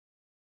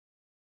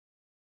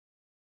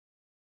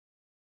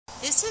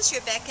This is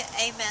Rebecca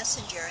A.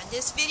 Messenger, and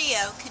this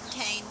video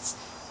contains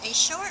a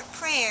short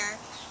prayer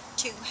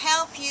to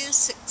help you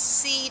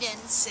succeed in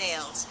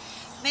sales.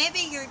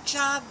 Maybe your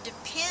job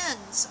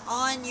depends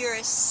on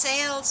your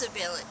sales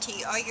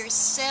ability or your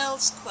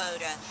sales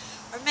quota,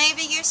 or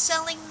maybe you're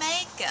selling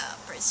makeup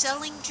or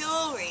selling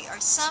jewelry or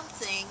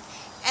something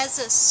as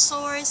a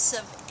source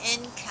of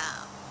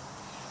income.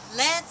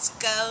 Let's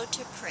go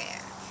to prayer.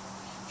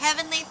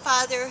 Heavenly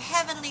Father,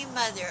 Heavenly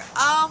Mother,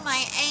 all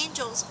my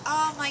angels,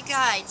 all my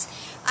guides,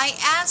 I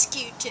ask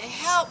you to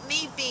help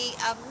me be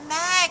a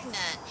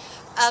magnet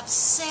of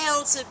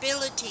sales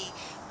ability.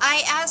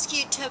 I ask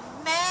you to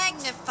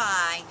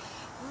magnify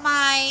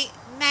my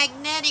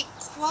magnetic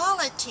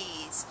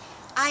qualities.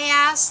 I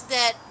ask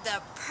that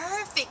the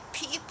perfect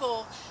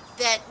people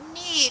that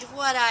need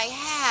what I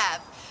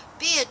have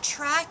be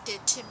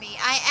attracted to me.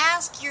 I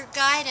ask your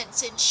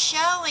guidance in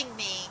showing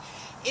me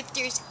if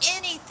there's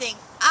anything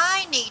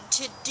I need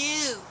to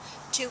do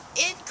to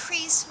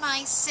increase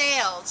my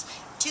sales,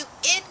 to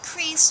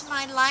increase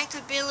my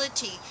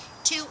likability,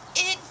 to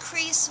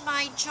increase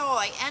my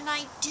joy. And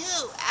I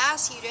do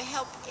ask you to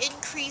help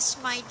increase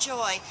my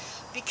joy,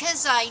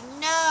 because I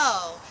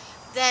know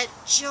that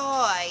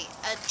joy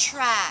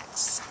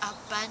attracts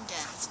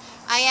abundance.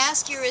 I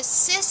ask your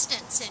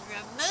assistance in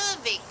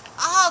removing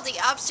all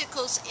the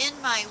obstacles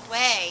in my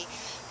way,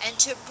 and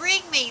to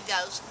bring me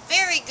those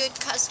very good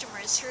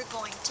customers who are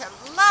going to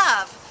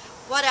love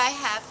what I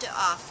have to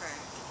offer.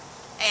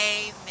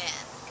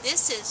 Amen.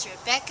 This is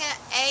Rebecca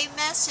A.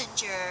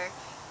 Messenger.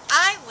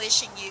 I'm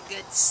wishing you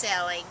good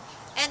selling,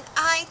 and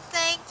I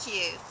thank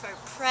you for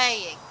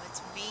praying with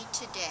me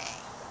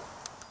today.